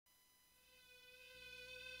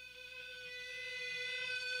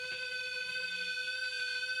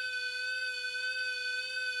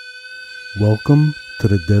Welcome to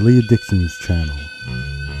the Deadly Addictions channel.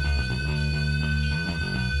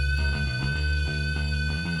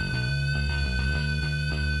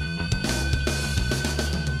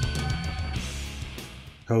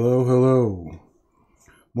 Hello, hello.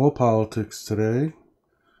 More politics today.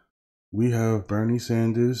 We have Bernie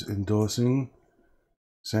Sanders endorsing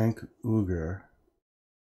Cenk Uygur. Is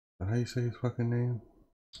that how you say his fucking name?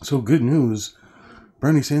 So good news.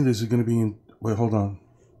 Bernie Sanders is going to be in... Wait, hold on.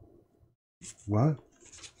 What?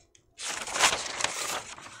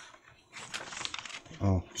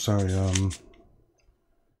 Oh, sorry.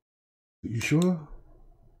 You sure?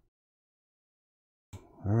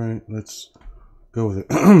 All right, let's go with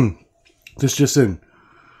it. This just in.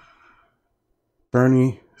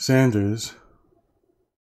 Bernie Sanders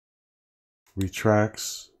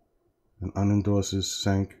retracts and unendorses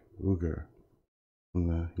Cenk Uygur from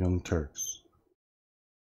the Young Turks.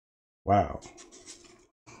 Wow.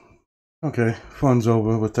 Okay, fun's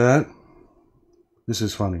over with that. This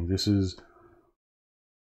is funny. This is...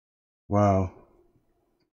 Wow.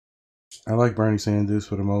 I like Bernie Sanders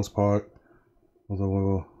for the most part,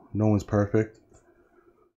 although no one's perfect.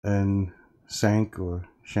 And Cenk or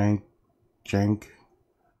Cenk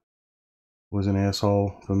was an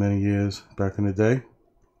asshole for many years back in the day.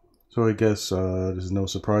 So I guess this is no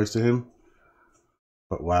surprise to him.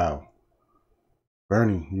 But wow.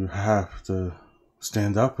 Bernie, you have to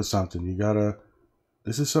stand up for something. You gotta...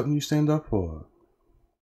 This is something you stand up for.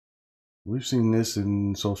 We've seen this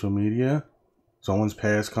in social media. Someone's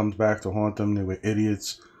past comes back to haunt them. They were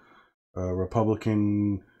idiots,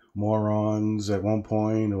 Republican morons at one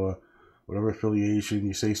point, or whatever affiliation.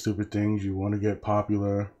 You say stupid things. You want to get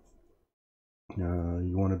popular.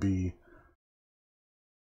 You want to be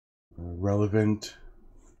relevant.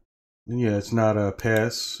 And yeah, it's not a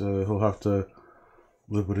pass. He'll have to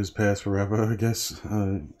live with his past forever, I guess,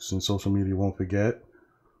 since social media won't forget.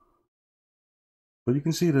 But you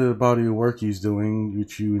can see the body of work he's doing,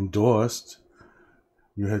 which you endorsed.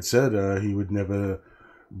 You had said he would never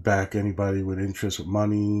back anybody with interest with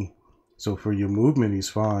money. So for your movement, he's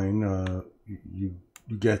fine. You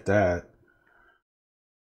get that.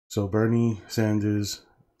 So Bernie Sanders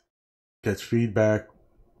gets feedback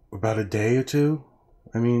about a day or two.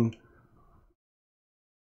 I mean,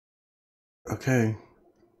 okay.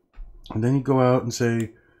 And then you go out and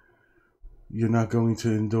say you're not going to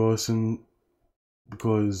endorse him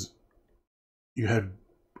because you had...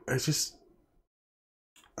 It's just...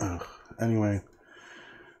 Anyway,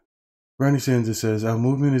 Bernie Sanders says, our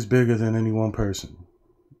movement is bigger than any one person.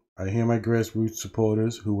 I hear my grassroots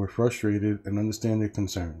supporters who were frustrated and understand their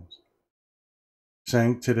concerns.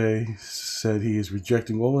 Cenk today said he is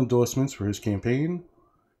rejecting all endorsements for his campaign,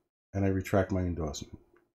 and I retract my endorsement.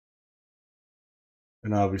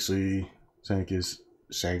 And obviously, Cenk is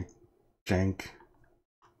Cenk,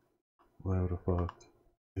 whatever the fuck,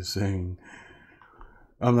 is saying,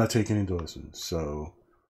 I'm not taking endorsements. So,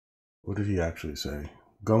 what did he actually say?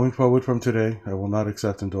 Going forward from today, I will not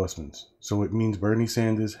accept endorsements. So it means Bernie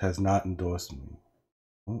Sanders has not endorsed me.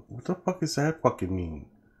 What the fuck does that fucking mean?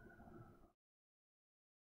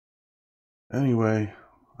 Anyway,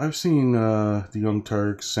 I've seen the Young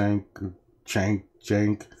Turks,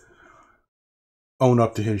 Cenk own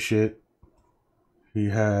up to his shit. He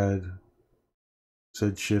had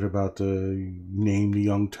said shit about the name the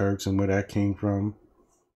Young Turks and where that came from.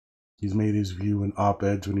 He's made his view in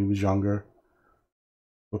op-eds when he was younger.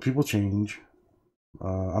 But people change.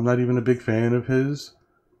 I'm not even a big fan of his,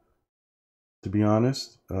 to be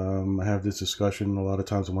honest. I have this discussion a lot of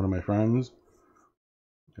times with one of my friends.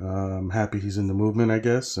 I'm happy he's in the movement, I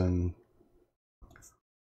guess, and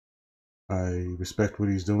I respect what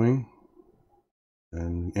he's doing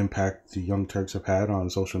and the impact the Young Turks have had on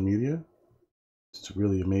social media. It's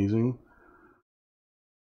really amazing.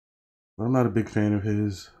 But I'm not a big fan of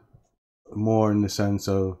his, more in the sense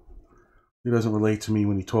of he doesn't relate to me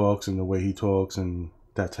when he talks and the way he talks and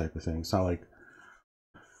that type of thing. It's not like,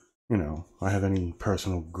 I have any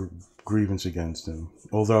personal grievance against him.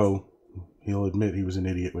 Although he'll admit he was an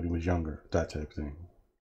idiot when he was younger, that type of thing.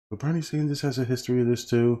 But Bernie Sanders has a history of this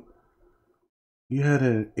too. He had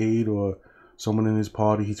an aide or someone in his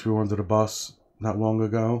party he threw under the bus not long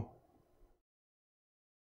ago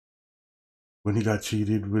when he got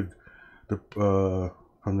cheated with the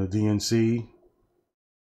from the DNC.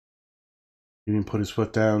 He didn't put his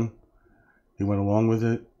foot down. He went along with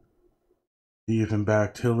it. He even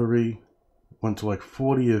backed Hillary. Went to like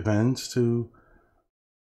 40 events to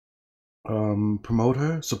promote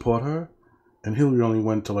her, support her. And Hillary only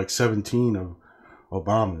went to like 17 of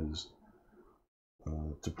Obama's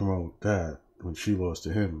to promote that when she lost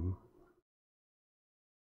to him.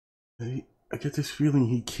 I get this feeling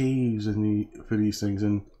he caves for these things,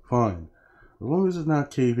 and fine. As long as it's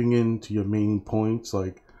not caving into your main points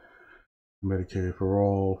like Medicare for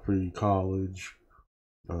all, free college,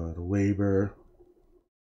 the labor,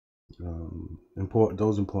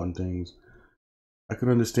 those important things. I could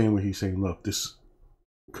understand what he's saying. Look, this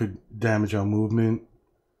could damage our movement.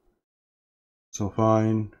 So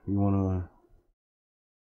fine, you want to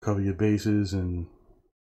cover your bases and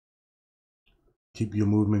keep your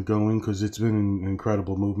movement going, because it's been an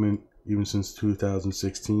incredible movement even since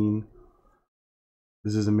 2016.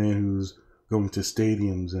 This is a man who's going to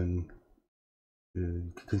stadiums, and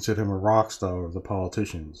you could consider him a rock star of the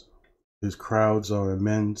politicians. His crowds are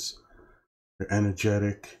immense, they're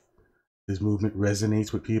energetic, his movement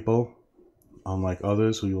resonates with people, unlike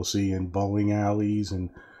others who you'll see in bowling alleys and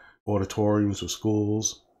auditoriums of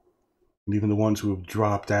schools, and even the ones who have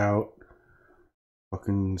dropped out.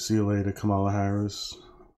 Fucking see you later, Kamala Harris.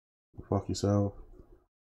 Fuck yourself.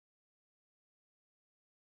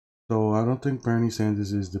 So I don't think Bernie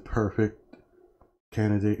Sanders is the perfect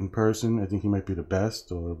candidate in person. I think he might be the best,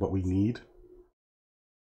 or what we need,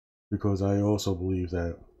 because I also believe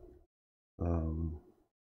that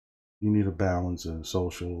you need a balance of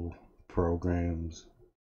social programs.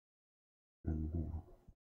 And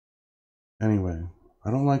anyway,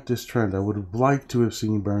 I don't like this trend. I would have liked to have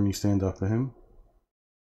seen Bernie stand up for him.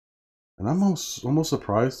 And I'm almost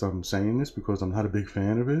surprised I'm saying this, because I'm not a big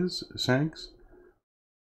fan of his, Cenk's.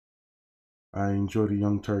 I enjoy the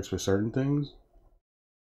Young Turks for certain things.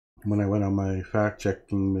 When I went on my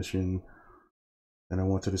fact-checking mission and I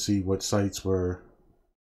wanted to see what sites were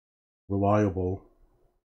reliable,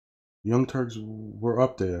 Young Turks were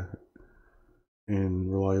up there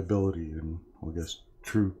in reliability and, I guess,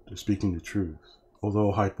 truth, speaking the truth.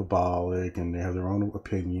 Although hyperbolic, and they have their own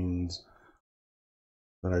opinions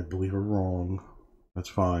that I believe are wrong, that's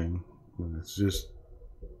fine. It's just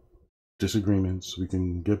disagreements. We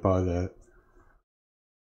can get by that.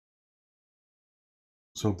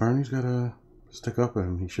 So Bernie's gotta stick up for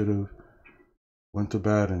him. He should have went to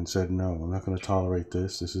bat and said, no, I'm not going to tolerate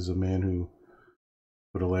this. This is a man who,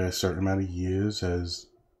 for the last certain amount of years, has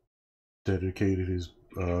dedicated his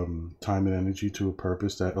time and energy to a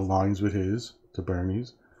purpose that aligns with his, to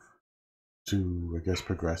Bernie's, to, I guess,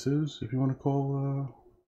 progressives, if you want to call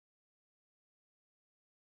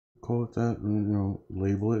it that,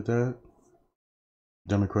 label it that.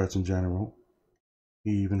 Democrats in general.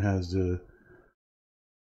 He even has the,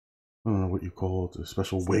 I don't know what you call it, the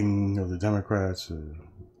special wing of the Democrats to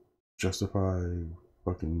justify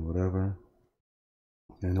fucking whatever.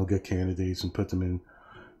 And he'll get candidates and put them in,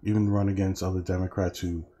 even run against other Democrats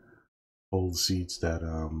who hold seats that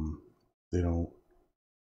they don't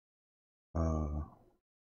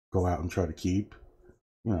go out and try to keep.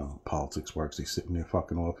 Politics works. They sit in their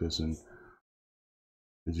fucking office and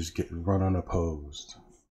they just get run unopposed.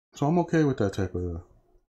 So I'm okay with that type of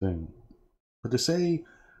thing. But to say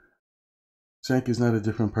Cenk is not a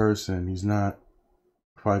different person, he's not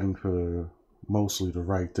fighting for mostly the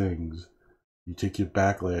right things. You take your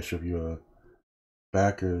backlash of your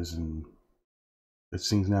backers, and it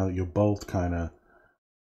seems now that you're both kind of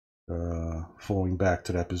falling back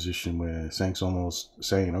to that position where Cenk's almost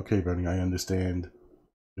saying, okay, Bernie, I understand.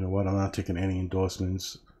 You know what? I'm not taking any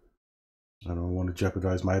endorsements. I don't want to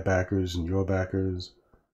jeopardize my backers and your backers.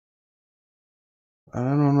 I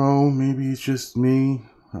don't know. Maybe it's just me.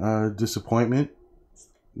 Disappointment.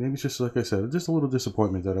 Maybe it's just, like I said, just a little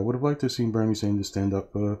disappointment that I would have liked to have seen Bernie Sanders stand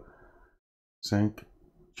up for Cenk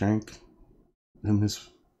in this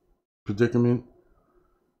predicament.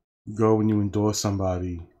 Go when you endorse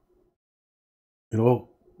somebody. It all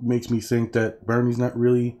makes me think that Bernie's not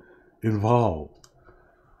really involved.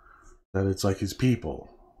 That it's like his people.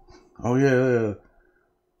 Oh yeah.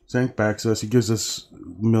 Cenk backs us. He gives us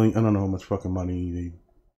million. I don't know how much fucking money they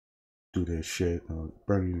do their shit.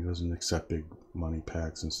 Bernie doesn't accept big money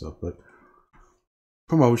packs and stuff, but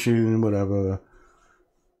promotion, whatever.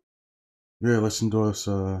 Yeah, let's endorse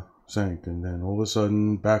Cenk, and then all of a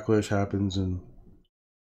sudden backlash happens, and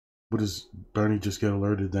what does Bernie just get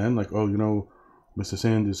alerted then? Like, oh, Mr.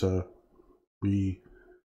 Sanders, we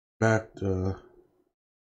backed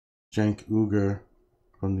Cenk Uygur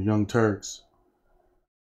from the Young Turks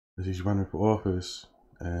as he's running for office,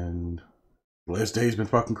 and the last day's been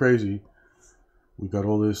fucking crazy. We got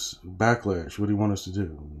all this backlash. What do you want us to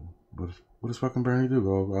do? What does fucking Bernie do?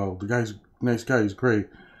 Oh, the guy's nice guy. He's great.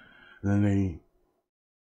 And then they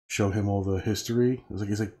show him all the history.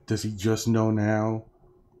 It's like, does he just know now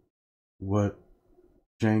what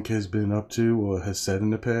Cenk has been up to or has said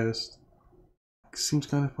in the past? It seems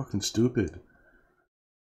kind of fucking stupid.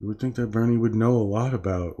 You would think that Bernie would know a lot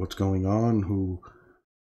about what's going on, who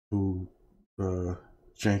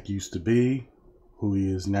Cenk used to be, who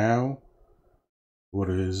he is now, what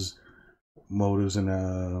are his motives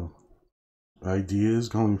and ideas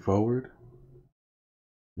going forward.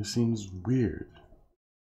 It seems weird.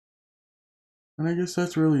 And I guess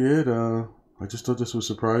that's really it. I just thought this was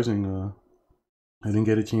surprising. I didn't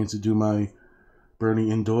get a chance to do my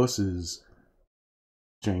Bernie endorses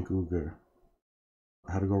Cenk Uygur.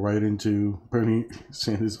 I had to go right into Bernie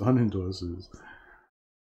Sanders unendorses.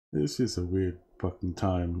 It's just a weird fucking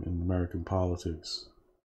time in American politics.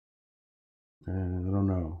 And I don't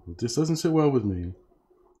know. It just doesn't sit well with me.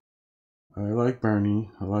 I like Bernie.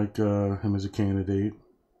 I like him as a candidate.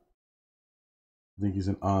 I think he's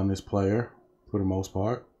an honest player for the most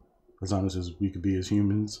part. As honest as we could be as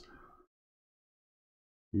humans.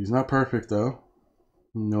 He's not perfect though.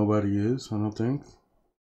 Nobody is, I don't think.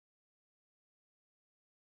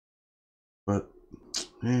 But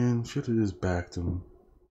man, should have just backed him.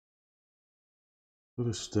 Should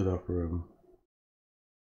have stood up for him.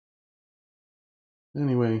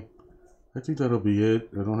 Anyway, I think that'll be it.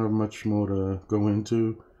 I don't have much more to go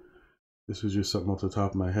into. This was just something off the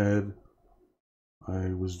top of my head.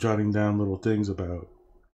 I was jotting down little things about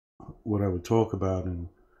what I would talk about, and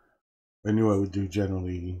I knew I would do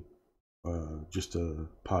generally just a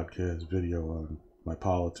podcast video on my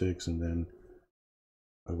politics, and then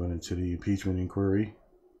I went into the impeachment inquiry.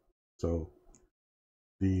 So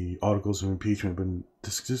the articles of impeachment, but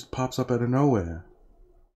this just pops up out of nowhere.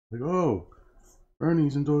 Like, oh,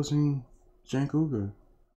 Bernie's endorsing Cenk Uygur.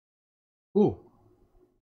 Cool.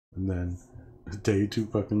 And then a day or two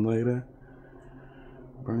fucking later,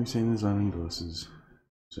 Bernie Sanders unendorses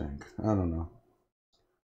Cenk. I don't know.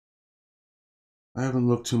 I haven't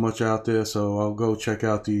looked too much out there, so I'll go check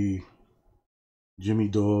out the Jimmy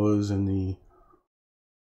Dores and the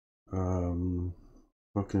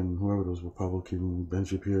fucking whoever those Republican Ben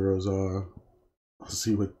Shapiro's are. I'll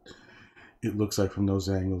see what it looks like from those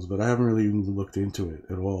angles, but I haven't really even looked into it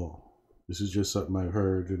at all. This is just something I've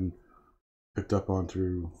heard and picked up on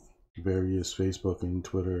through various Facebook and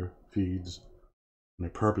Twitter feeds, and I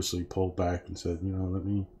purposely pulled back and said, let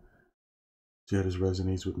me see how this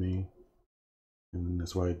resonates with me, and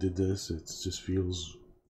that's why I did this. It just feels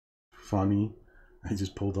funny. I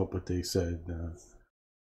just pulled up what they said.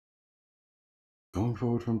 Going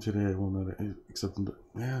forward from today, I will not accept them.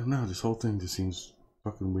 No, this whole thing just seems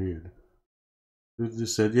fucking weird. They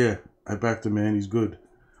just said, yeah, I backed the man, he's good.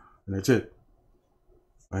 And that's it.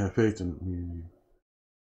 I have faith in him.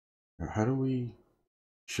 How do we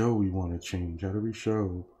show we want to change? How do we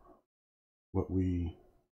show what we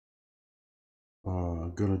are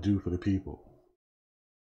going to do for the people?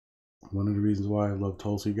 One of the reasons why I love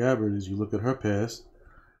Tulsi Gabbard is you look at her past,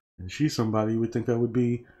 and she's somebody you would think I would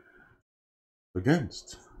be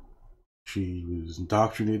against. She was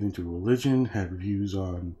indoctrinated into religion, had views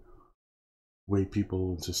on the way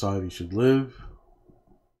people in society should live,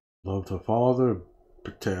 loved her father,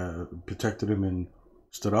 protected him and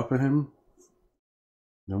stood up for him.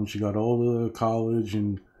 When she got older, college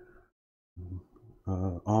and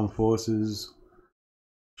armed forces,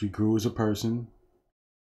 she grew as a person.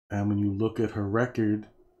 And when you look at her record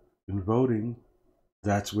in voting,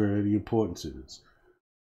 that's where the importance is.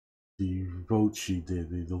 The votes she did,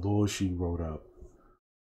 the laws she wrote up.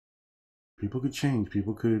 People could change.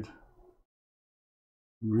 People could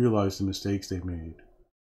realize the mistakes they made.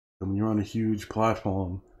 And when you're on a huge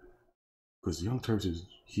platform, because Young Turks is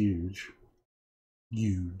huge,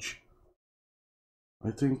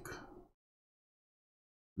 I think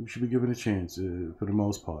we should be given a chance for the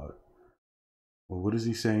most part. Well, what is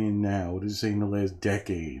he saying now? What is he saying in the last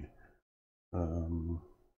decade? And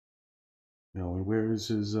where is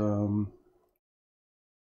his where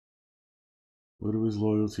do his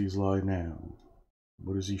loyalties lie now?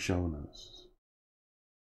 What is he showing us?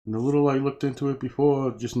 And the little I looked into it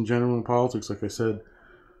before, just in general in politics, like I said,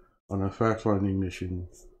 on a fact-finding mission,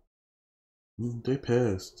 they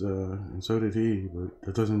passed, and so did he, but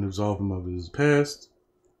that doesn't absolve him of his past.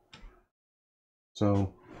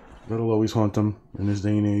 So that'll always haunt him in this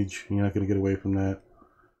day and age. You're not going to get away from that.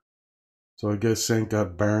 So I guess Cenk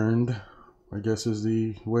got burned, I guess is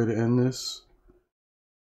the way to end this.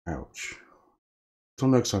 Ouch. Till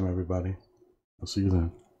next time, everybody. I'll see you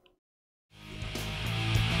then.